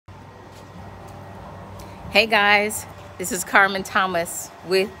Hey guys, this is Carmen Thomas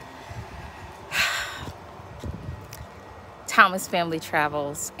with Thomas Family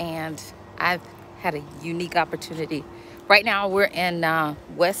Travels, and I've had a unique opportunity. Right now we're in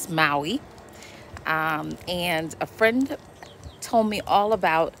West Maui, and a friend told me all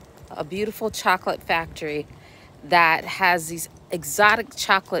about a beautiful chocolate factory that has these exotic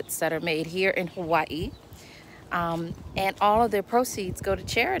chocolates that are made here in Hawaii, and all of their proceeds go to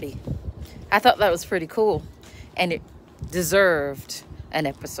charity. I thought that was pretty cool, and it deserved an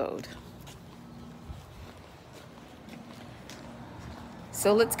episode.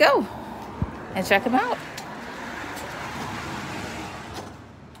 So let's go and check them out.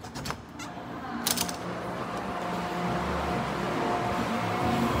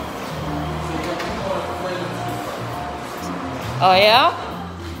 Oh yeah?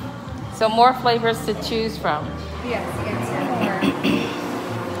 So more flavors to choose from. Yes, it's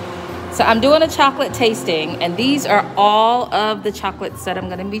So I'm doing a chocolate tasting, and these are all of the chocolates that I'm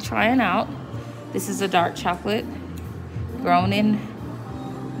going to be trying out. This is a dark chocolate grown in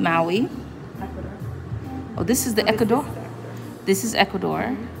Maui. Ecuador. Oh, this is the Ecuador. This is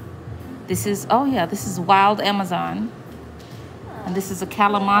Ecuador. This is, oh yeah, this is wild Amazon. And this is a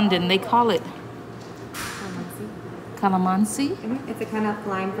calamandan. They call it calamansi. It's a kind of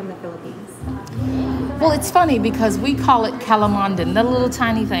lime from the Philippines. Well, it's funny because we call it calamandan, the little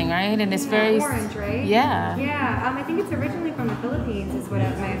tiny thing, right? And it's very orange, right? Yeah. Yeah. I think it's originally from the Philippines, is what my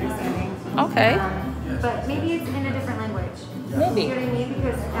understanding. Okay. But maybe it's in a different language. Maybe. You know what I mean?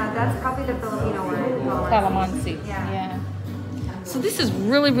 Because that's probably the Filipino word. Calamansi. Yeah. So this is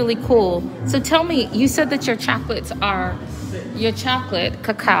really, really cool. So tell me, you said that your chocolate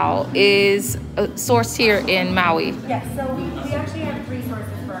cacao is sourced here in Maui. Yes, so we actually have three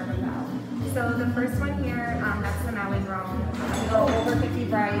sources for our cacao. So the first one here, that's the Maui grown. We go over 50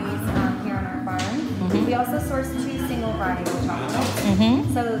 varieties here on our farm. Mm-hmm. We also source 2 single varietal chocolates.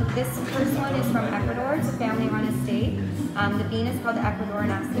 Mm-hmm. So this first one is from Ecuador. It's a family-run estate. The bean is called the Ecuador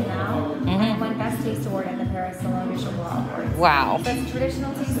Nacional, and it won Best Taste Award at the Paris Salon du Chocolat Awards. Wow. So it's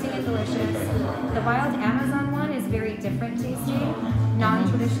traditional tasting and delicious. The wild Amazon one is very different tasting,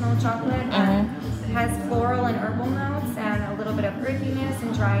 non-traditional chocolate. Has floral and herbal notes and a little bit of earthiness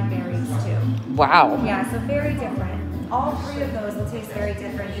and dried berries too. Wow. Yeah, so very different. All three of those will taste very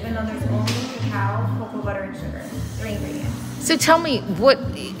different, even though there's only cacao, cocoa butter, and sugar. 3 ingredients. So tell me, what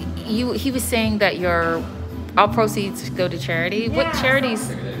he was saying that all proceeds go to charity. Yeah, What charities?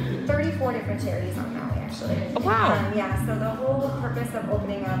 So 34 different charities on Maui, actually. Oh, wow. Yeah, so the whole purpose of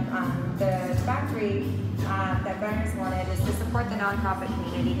opening up the factory that Gunners wanted is to support the nonprofit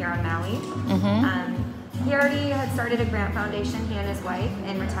community here on Maui. He already had started a grant foundation, he and his wife,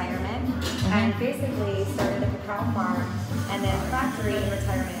 in retirement, and basically started a cacao farm and then factory in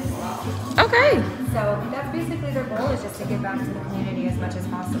retirement as well. Okay. So that's basically their goal, is just to give back to the community as much as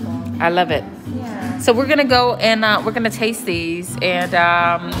possible. I love it. Yeah. So we're gonna go and we're gonna taste these, and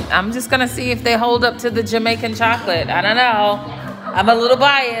I'm just gonna see if they hold up to the Jamaican chocolate. I don't know. I'm a little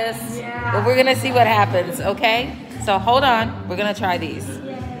biased, but we're gonna see what happens. Okay. So hold on. We're gonna try these.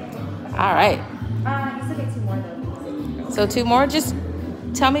 All right. You still get 2 more though. So 2 more. Just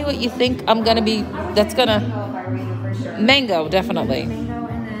tell me what you think I'm gonna be. That's gonna mango, definitely. Mango,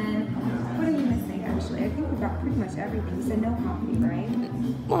 and then what are you missing? Actually, I think we got pretty much everything. So no coffee, right?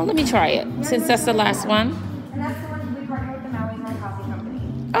 Well, let me try it since that's the last one. And that's the one we partner with the Maui North Coffee Company.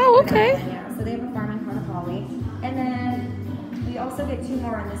 Oh, okay. Yeah, so they have a farm in Kaanapali. And then we also get 2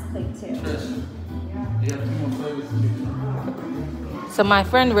 more on this plate too. So my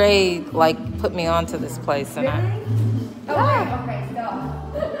friend Ray put me onto this place, and Really? Okay, so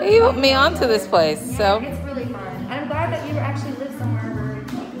he put me onto this place. So it's really fun. And I'm glad that you actually live somewhere where you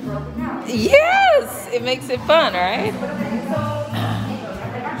grow cacao. yes, it makes it fun, right?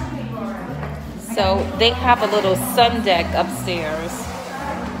 So they have a little sun deck upstairs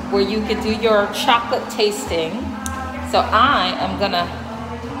where you can do your chocolate tasting. So I am gonna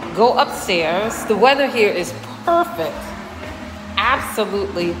go upstairs. The weather here is perfect.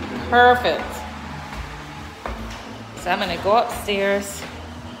 Absolutely perfect. So I'm gonna go upstairs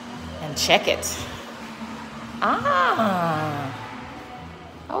and check it.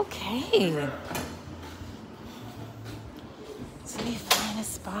 Okay. So let me find a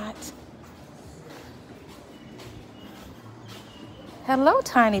spot. Hello,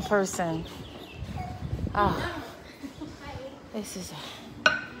 tiny person. Oh, this is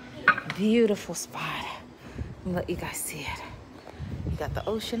a beautiful spot. I'm gonna let you guys see it. You got the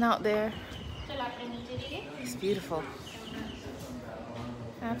ocean out there. It's beautiful.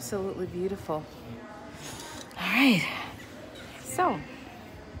 Absolutely beautiful. All right. So,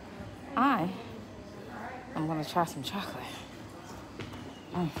 I want to try some chocolate.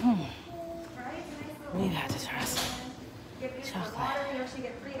 We have to try some chocolate. Water, you actually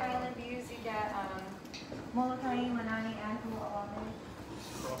get 3 island views. You get Molokai, Manani, and Hua'awi.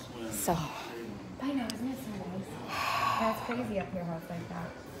 So, I know, isn't it so nice? That's crazy up here how it's like that.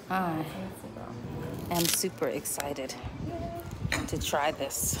 I am super excited to try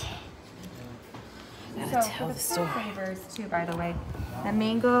this. So for the fruit flavors too, by the way, the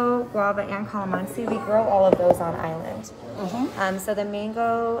mango, guava, and calamansi, we grow all of those on island. So the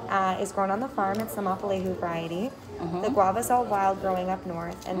mango is grown on the farm. It's the Mapalehu variety. The guava is all wild growing up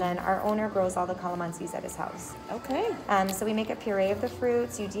north, and then our owner grows all the calamansis at his house. Okay. So we make a puree of the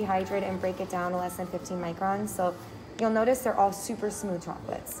fruits. You dehydrate and break it down to less than 15 microns. So you'll notice they're all super smooth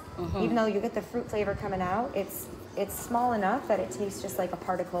chocolates. Even though you get the fruit flavor coming out, it's small enough that it tastes just like a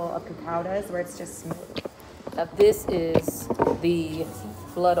particle of cacao does, where it's just smooth. Now this is the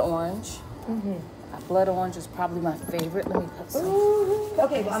blood orange. Blood orange is probably my favorite. Let me put some.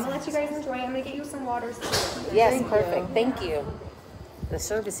 Okay, well, I'm gonna let you guys enjoy. I'm gonna get you some waters too. Yes, perfect. Thank you. The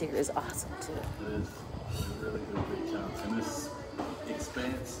service here is awesome too. It is really good job. And this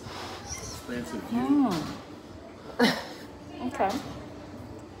expansive view. Okay.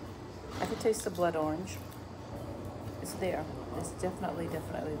 I can taste the blood orange. It's there. It's definitely there.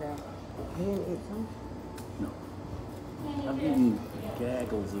 No. I've eaten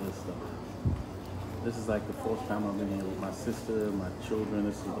gaggles of this stuff. This is like the 4th time I've been here with my sister, my children.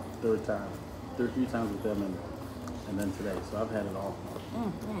 This is the 3rd time. 3 times with them and then today. So I've had it all.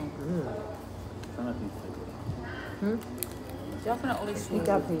 Try not to think Definitely smooth.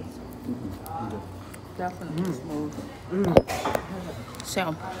 Definitely smooth.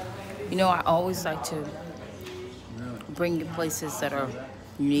 So, you know, I always like to bring you places that are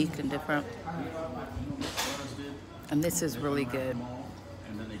unique and different. And this is really good.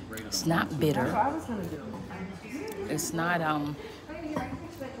 It's not bitter. It's not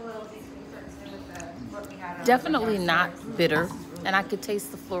definitely not bitter, and I could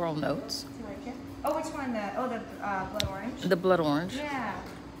taste the floral notes. Oh, which one? The blood orange. The blood orange. Yeah.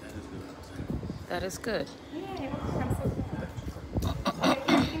 That is good. Yeah.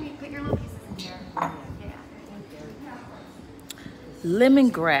 Put your little pieces in here.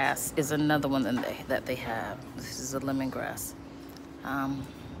 Lemongrass is another one that they have. This is a lemongrass.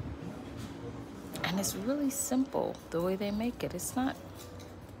 And it's really simple the way they make it. It's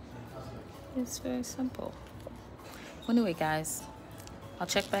very simple. Well, anyway, guys, I'll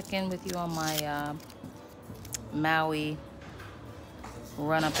check back in with you on my Maui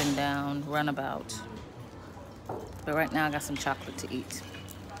run up and down, runabout. But right now I got some chocolate to eat.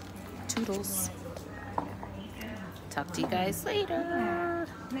 Toodles. Talk to you guys later. And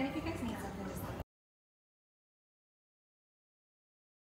then if you can